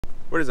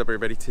What is up,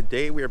 everybody?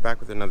 Today we are back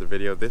with another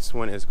video. This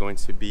one is going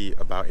to be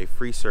about a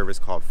free service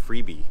called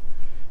Freebee.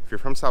 If you're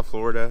from South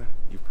Florida,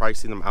 you've probably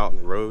seen them out on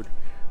the road.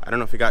 I don't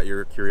know if it got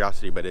your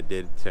curiosity, but it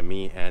did to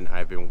me, and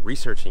I've been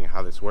researching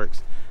how this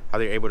works, how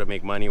they're able to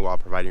make money while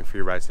providing free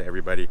rides to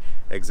everybody,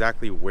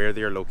 exactly where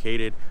they're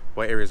located,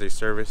 what areas they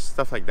service,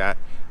 stuff like that.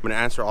 I'm going to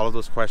answer all of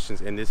those questions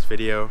in this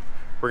video.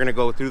 We're going to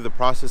go through the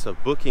process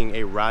of booking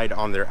a ride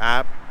on their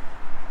app.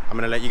 I'm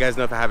going to let you guys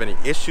know if I have any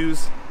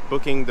issues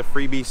booking the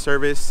Freebee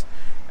service,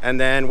 and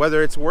then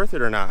whether it's worth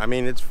it or not. I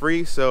mean, it's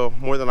free, so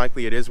more than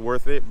likely it is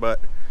worth it, but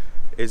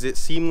is it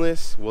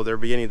seamless? Will there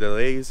be any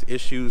delays,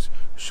 issues,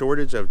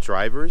 shortage of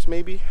drivers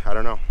maybe? I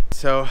don't know.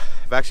 So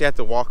I've actually had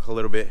to walk a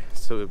little bit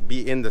to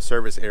be in the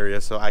service area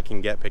so I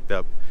can get picked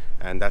up,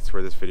 and that's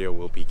where this video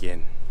will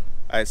begin.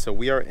 All right, so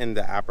we are in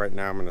the app right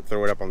now. I'm gonna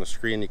throw it up on the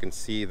screen. You can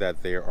see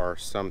that there are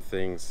some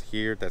things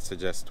here that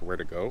suggest where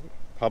to go.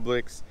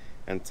 Publix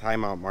and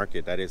Time Out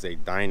Market, that is a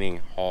dining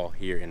hall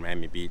here in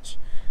Miami Beach.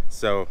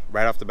 So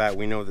right off the bat,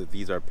 we know that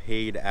these are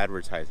paid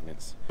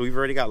advertisements. We've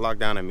already got locked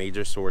down a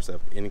major source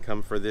of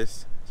income for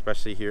this,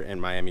 especially here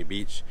in Miami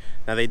Beach.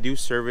 Now they do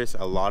service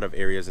a lot of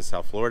areas in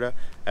South Florida.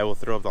 I will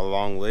throw up the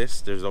long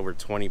list. There's over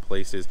 20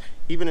 places,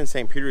 even in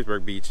St.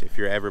 Petersburg Beach, if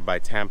you're ever by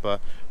Tampa,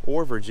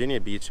 or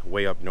Virginia Beach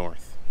way up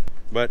north.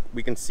 But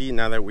we can see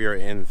now that we are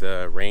in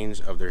the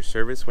range of their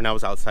service. When I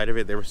was outside of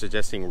it, they were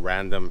suggesting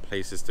random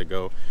places to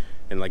go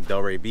in like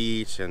Delray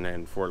Beach and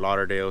then Fort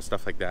Lauderdale,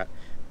 stuff like that.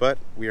 But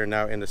we are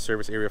now in the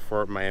service area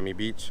for Miami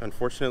Beach.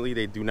 Unfortunately,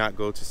 they do not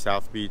go to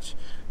South Beach,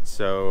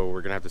 so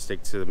we're gonna have to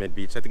stick to the mid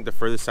beach. I think the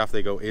furthest south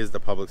they go is the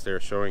Publix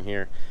they're showing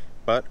here,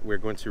 but we're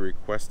going to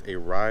request a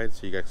ride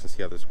so you guys can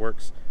see how this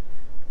works.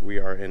 We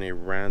are in a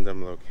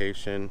random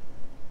location.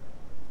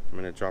 I'm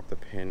gonna drop the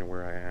pin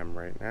where I am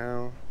right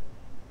now.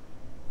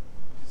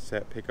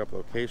 Set pickup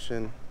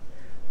location.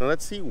 Now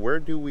let's see, where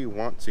do we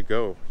want to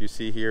go? You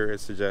see here it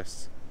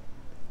suggests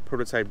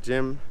Prototype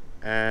Gym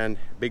and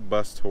Big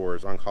Bus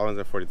Tours on Collins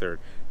and 43rd.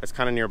 That's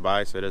kind of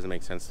nearby, so it doesn't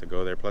make sense to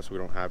go there. Plus we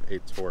don't have a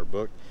tour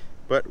booked,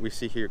 but we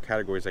see here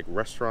categories like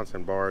restaurants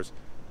and bars,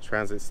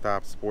 transit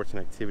stops, sports and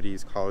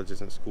activities,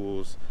 colleges and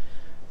schools.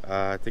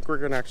 I think we're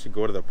gonna actually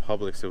go to the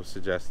Publix it was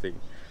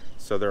suggesting.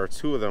 So there are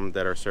two of them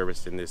that are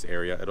serviced in this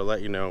area. It'll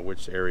let you know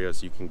which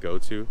areas you can go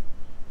to,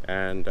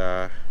 and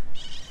we're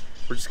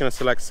just gonna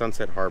select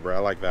Sunset Harbor. I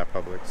like that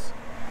Publix.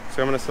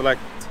 So I'm gonna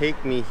select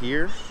Take Me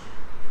Here.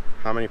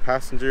 How many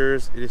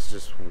passengers? It is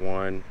just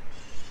one.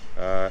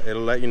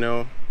 It'll let you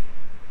know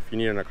if you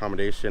need an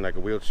accommodation like a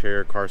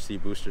wheelchair, car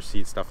seat, booster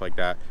seat, stuff like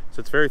that. So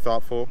it's very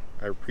thoughtful.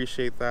 I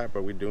appreciate that,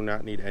 but we do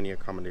not need any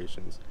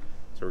accommodations.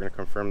 So we're gonna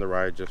confirm the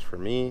ride just for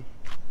me.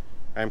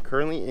 I'm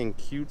currently in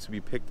queue to be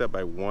picked up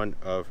by one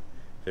of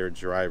their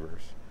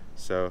drivers.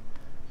 So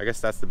I guess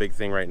that's the big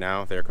thing right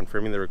now. They're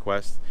confirming the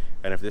request,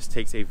 and if this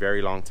takes a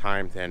very long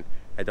time, then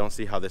I don't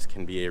see how this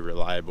can be a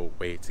reliable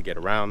way to get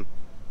around.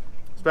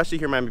 Especially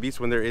here in Miami Beach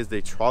when there is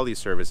a trolley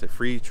service, a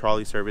free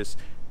trolley service.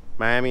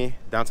 Miami,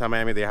 downtown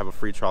Miami, they have a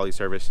free trolley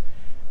service.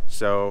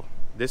 So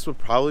this would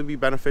probably be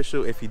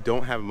beneficial if you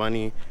don't have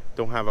money,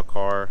 don't have a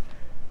car,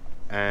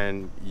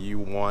 and you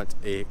want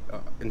a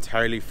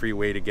entirely free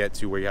way to get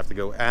to where you have to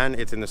go, and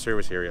it's in the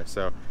service area.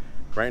 So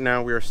right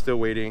now we are still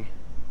waiting.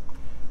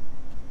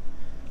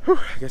 Whew,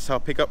 I guess I'll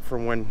pick up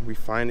from when we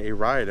find a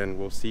ride, and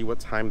we'll see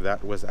what time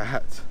that was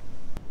at.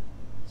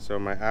 So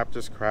my app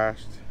just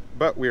crashed,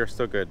 but we are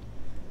still good.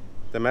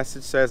 The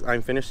message says,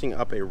 I'm finishing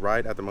up a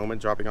ride at the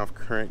moment, dropping off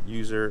current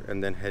user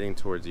and then heading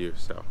towards you.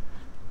 So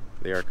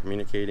they are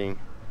communicating.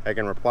 I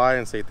can reply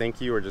and say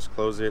thank you or just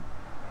close it.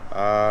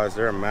 Is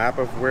there a map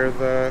of where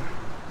the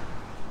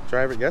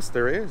driver? Yes,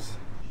 there is.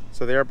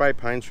 So they are by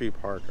Pine Tree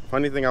Park.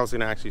 Funny thing, I was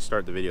gonna actually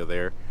start the video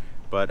there,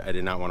 but I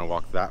did not want to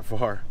walk that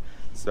far.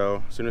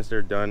 So as soon as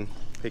they're done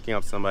picking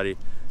up somebody,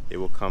 they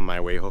will come my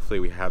way.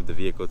 Hopefully we have the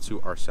vehicle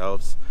to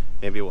ourselves.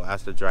 Maybe we'll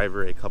ask the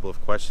driver a couple of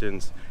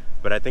questions,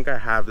 but I think I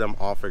have them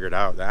all figured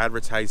out. The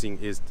advertising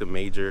is the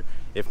major,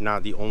 if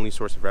not the only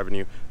source of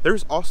revenue.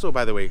 There's also,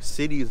 by the way,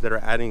 cities that are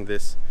adding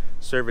this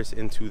service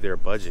into their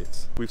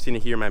budgets. We've seen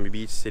it here in Miami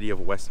Beach, city of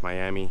West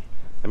Miami.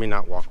 Let me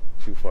not walk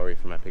too far away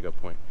from my pickup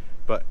point.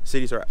 But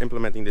cities are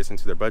implementing this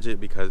into their budget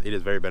because it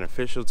is very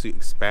beneficial to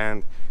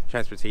expand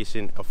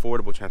transportation,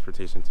 affordable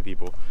transportation to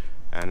people.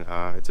 And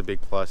it's a big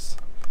plus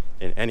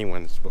in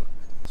anyone's book.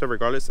 So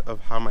regardless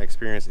of how my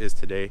experience is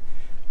today,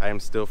 I am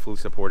still fully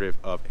supportive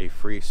of a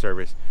free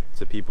service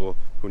to people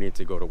who need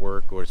to go to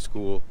work or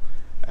school,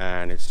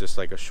 and it's just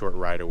like a short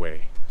ride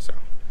away. So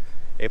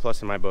A+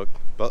 in my book,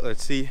 but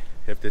let's see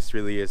if this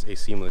really is a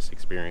seamless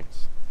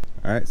experience.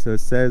 All right, so it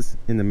says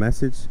in the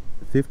message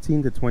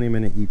 15 to 20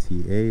 minute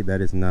ETA.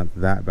 That is not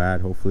that bad.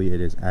 Hopefully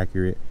it is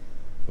accurate,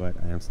 but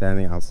I am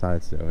standing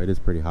outside, so it is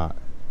pretty hot.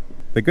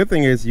 The good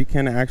thing is you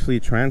can actually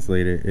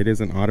translate it. It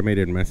is an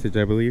automated message,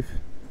 I believe,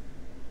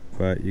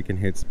 but you can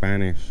hit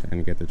Spanish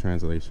and get the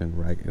translation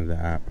right in the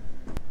app.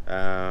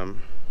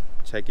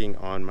 Checking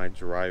on my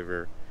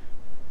driver.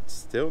 It's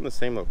still in the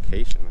same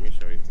location. Let me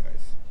show you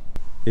guys.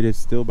 It is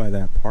still by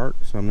that park,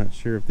 so I'm not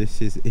sure if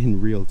this is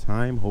in real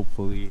time.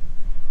 Hopefully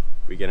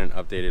we get an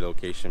updated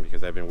location,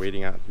 because I've been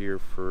waiting out here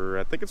for,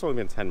 I think it's only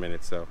been 10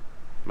 minutes, so it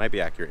might be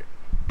accurate.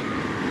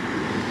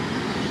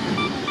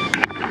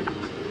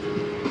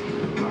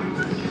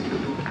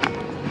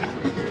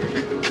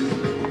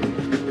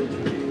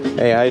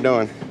 Hey, how you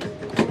doing?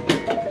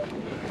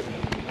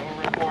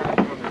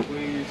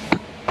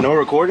 No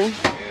recording?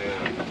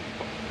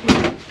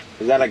 Yeah.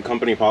 Is that like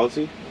company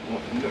policy? Well,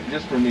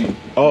 just for me.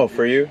 Oh,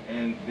 for you?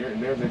 And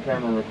there's a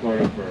camera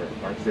recording for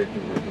our safety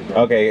workers.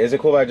 Okay, is it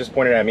cool if I just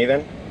pointed at me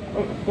then?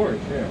 Oh, of course,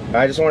 yeah.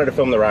 I just wanted to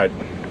film the ride.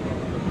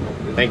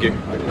 Thank you.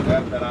 I just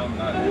asked that I'm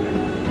not here.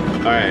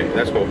 Alright,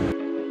 that's cool.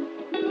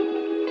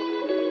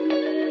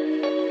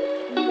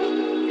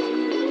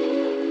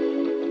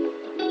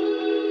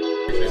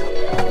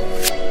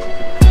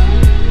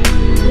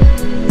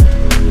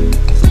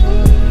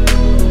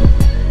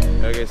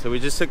 Okay, so we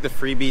just took the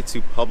Freebee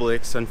to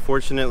Publix.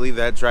 Unfortunately,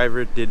 that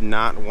driver did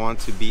not want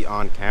to be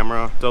on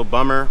camera. So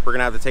bummer, we're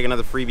gonna have to take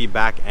another Freebee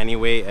back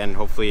anyway, and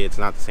hopefully it's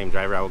not the same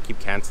driver. I will keep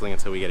canceling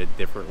until we get a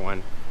different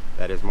one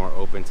that is more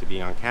open to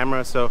being on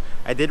camera. So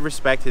I did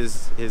respect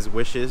his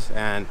wishes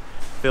and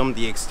filmed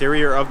the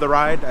exterior of the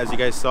ride, as you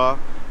guys saw,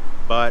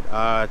 but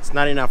it's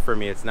not enough for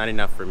me. It's not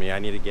enough for me. I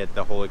need to get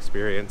the whole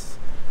experience.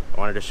 I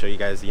wanted to show you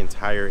guys the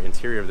entire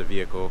interior of the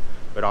vehicle,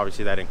 but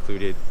obviously that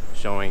included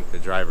showing the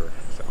driver.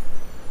 So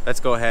let's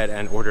go ahead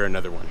and order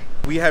another one.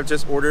 We have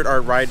just ordered our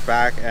ride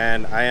back,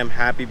 and I am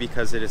happy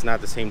because it is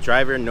not the same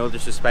driver. No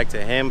disrespect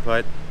to him,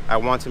 but I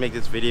want to make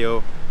this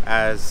video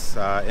as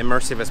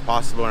immersive as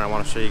possible, and I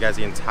want to show you guys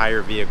the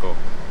entire vehicle.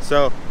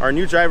 So our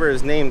new driver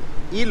is named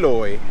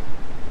Eloy,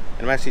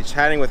 and I'm actually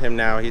chatting with him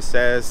now. He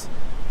says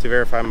to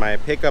verify my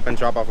pickup and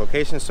drop off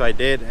location, so I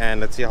did,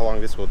 and let's see how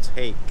long this will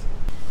take.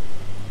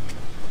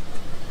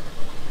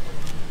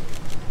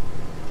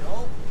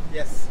 Joel?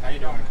 Yes, how you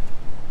doing?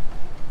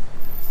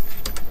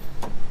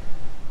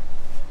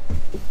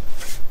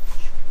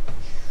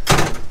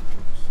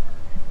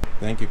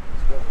 Thank you.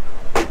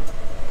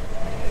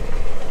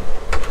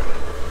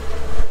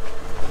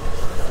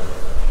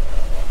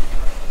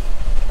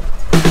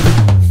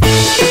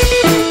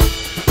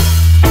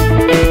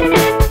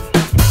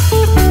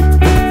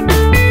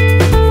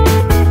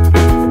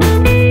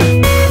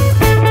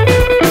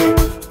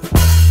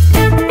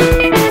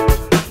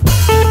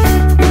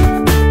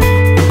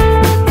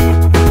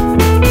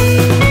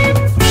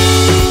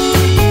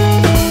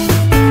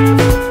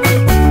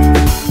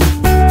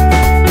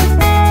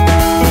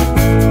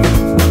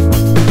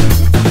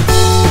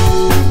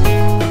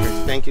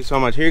 So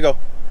much. Here you go.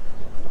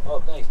 Oh,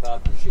 thanks, pal.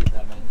 Appreciate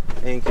that, man.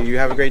 Thank you. You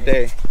have a great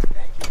day.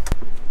 Thank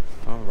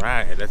you. All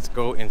right, let's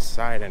go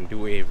inside and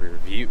do a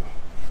review.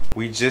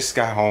 We just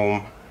got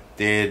home,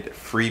 did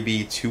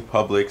Freebee to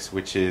Publix,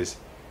 which is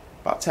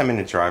about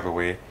 10-minute drive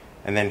away,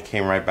 and then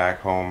came right back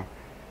home.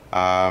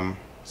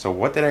 So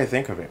what did I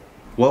think of it?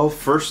 Well,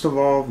 first of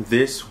all,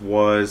 this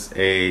was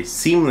a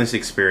seamless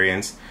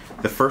experience.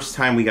 The first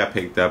time we got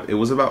picked up, it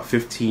was about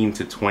 15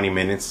 to 20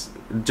 minutes,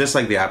 just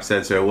like the app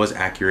said, so it was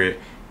accurate.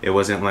 It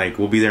wasn't like,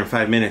 we'll be there in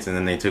 5 minutes, and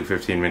then they took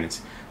 15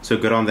 minutes. So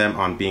good on them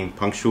on being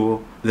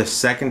punctual. The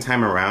second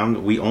time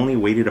around, we only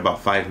waited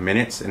about 5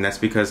 minutes, and that's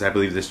because I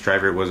believe this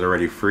driver was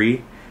already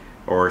free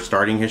or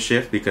starting his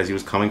shift, because he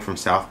was coming from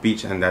South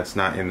Beach, and that's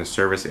not in the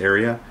service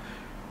area.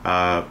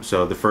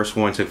 So the first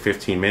one took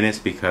 15 minutes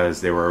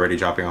because they were already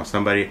dropping off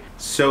somebody.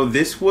 So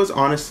this was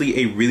honestly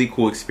a really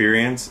cool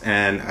experience,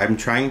 and I'm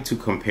trying to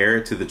compare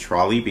it to the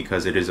trolley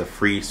because it is a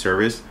free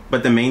service.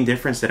 But the main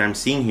difference that I'm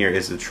seeing here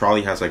is the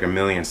trolley has like 1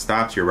 million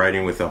stops. You're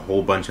riding with a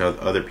whole bunch of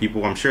other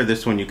people. I'm sure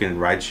this one you can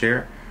ride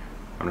share.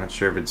 I'm not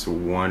sure if it's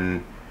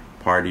one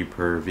party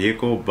per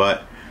vehicle,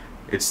 but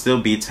it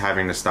still beats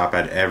having to stop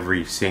at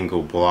every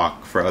single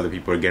block for other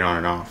people to get on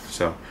and off.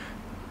 So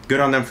good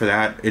on them for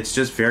that. It's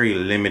just very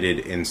limited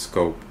in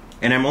scope.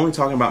 And I'm only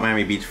talking about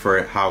Miami Beach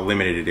for how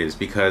limited it is,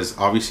 because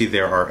obviously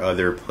there are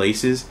other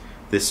places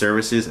this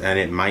services, and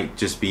it might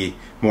just be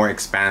more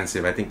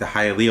expansive. I think the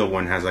Hialeah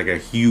one has like a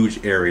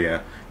huge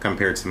area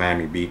compared to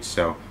Miami Beach.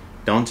 So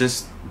don't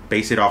just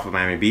base it off of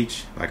Miami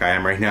Beach like I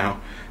am right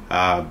now,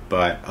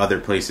 but other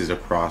places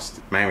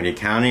across Miami-Dade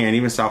County and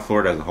even South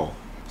Florida as a whole.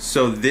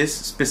 So this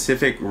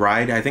specific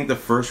ride, I think the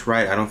first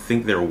ride, I don't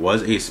think there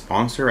was a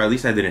sponsor, at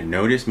least I didn't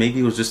notice. Maybe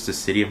it was just the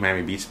city of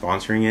Miami Beach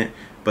sponsoring it.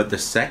 But the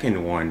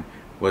second one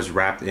was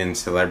wrapped in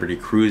Celebrity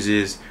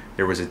Cruises.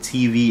 There was a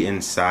TV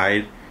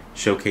inside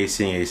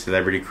showcasing a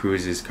Celebrity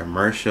Cruises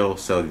commercial.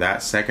 So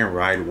that second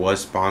ride was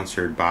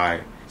sponsored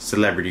by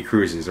Celebrity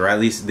Cruises, or at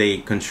least they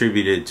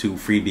contributed to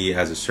Freebee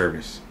as a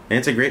service. And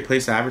it's a great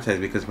place to advertise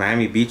because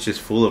Miami Beach is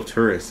full of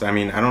tourists. I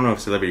mean, I don't know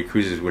if Celebrity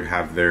Cruises would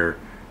have their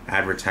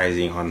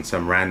advertising on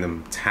some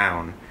random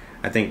town.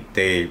 I think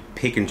they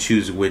pick and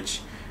choose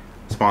which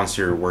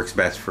sponsor works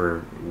best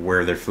for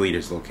where their fleet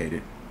is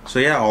located. So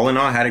yeah, all in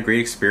all, I had a great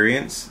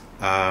experience.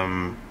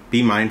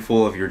 Be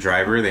mindful of your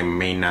driver. They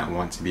may not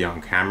want to be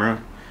on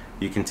camera.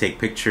 You can take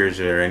pictures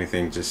or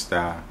anything, just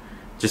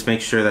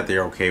make sure that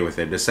they're okay with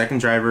it. The second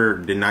driver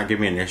did not give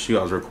me an issue.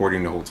 I was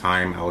recording the whole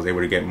time. I was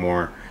able to get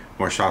more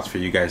more shots for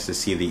you guys to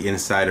see the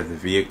inside of the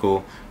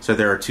vehicle. So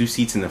there are 2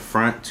 seats in the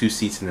front, 2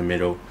 seats in the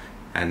middle,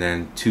 and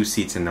then 2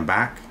 seats in the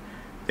back.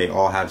 They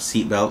all have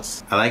seat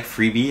belts. I like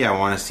Freebee. I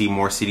want to see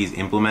more cities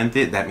implement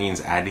it. That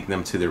means adding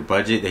them to their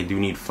budget. They do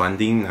need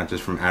funding, not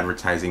just from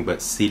advertising,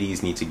 but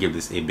cities need to give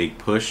this a big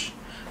push.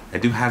 I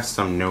do have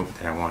some note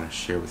that I want to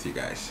share with you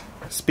guys.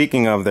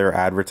 Speaking of their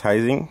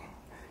advertising,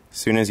 as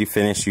soon as you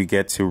finish, you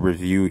get to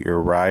review your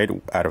ride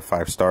out of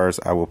 5 stars.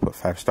 I will put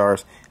 5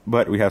 stars,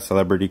 but we have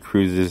Celebrity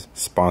Cruises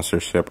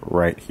sponsorship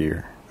right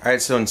here.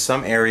 Alright, so in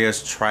some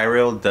areas,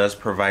 Tri-Rail does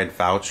provide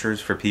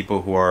vouchers for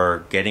people who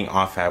are getting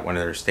off at one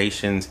of their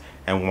stations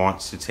and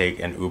wants to take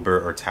an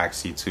Uber or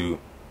taxi to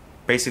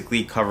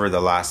basically cover the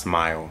last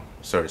mile,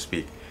 so to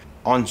speak.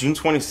 On June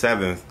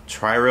 27th,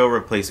 Tri-Rail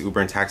replaced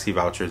Uber and taxi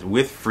vouchers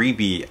with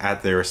Freebee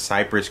at their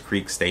Cypress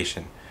Creek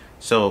station.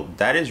 So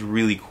that is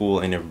really cool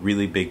and a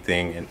really big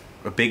thing and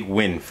a big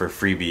win for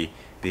Freebee,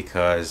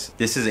 because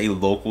this is a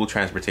local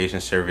transportation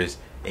service,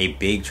 a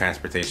big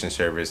transportation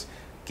service,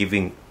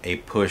 giving a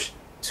push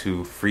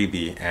to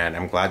Freebee, and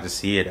I'm glad to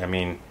see it. I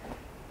mean,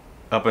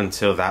 up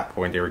until that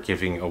point, they were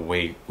giving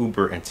away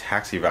Uber and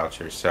taxi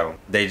vouchers. So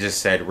they just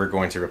said, we're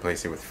going to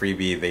replace it with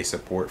Freebee. They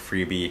support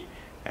Freebee,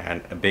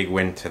 and a big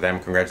win to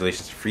them.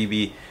 Congratulations to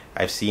Freebee.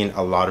 I've seen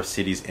a lot of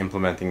cities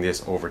implementing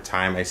this over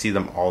time. I see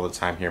them all the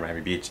time here in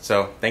Miami Beach.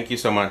 So thank you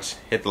so much.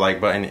 Hit the like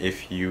button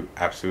if you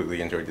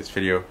absolutely enjoyed this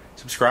video.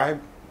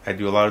 Subscribe. I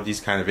do a lot of these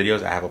kind of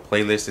videos. I have a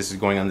playlist. This is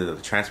going under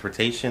the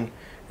transportation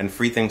and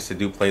free things to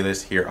do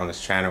playlist here on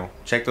this channel.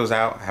 Check those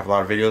out. I have a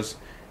lot of videos,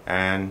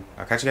 and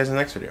I'll catch you guys in the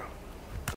next video.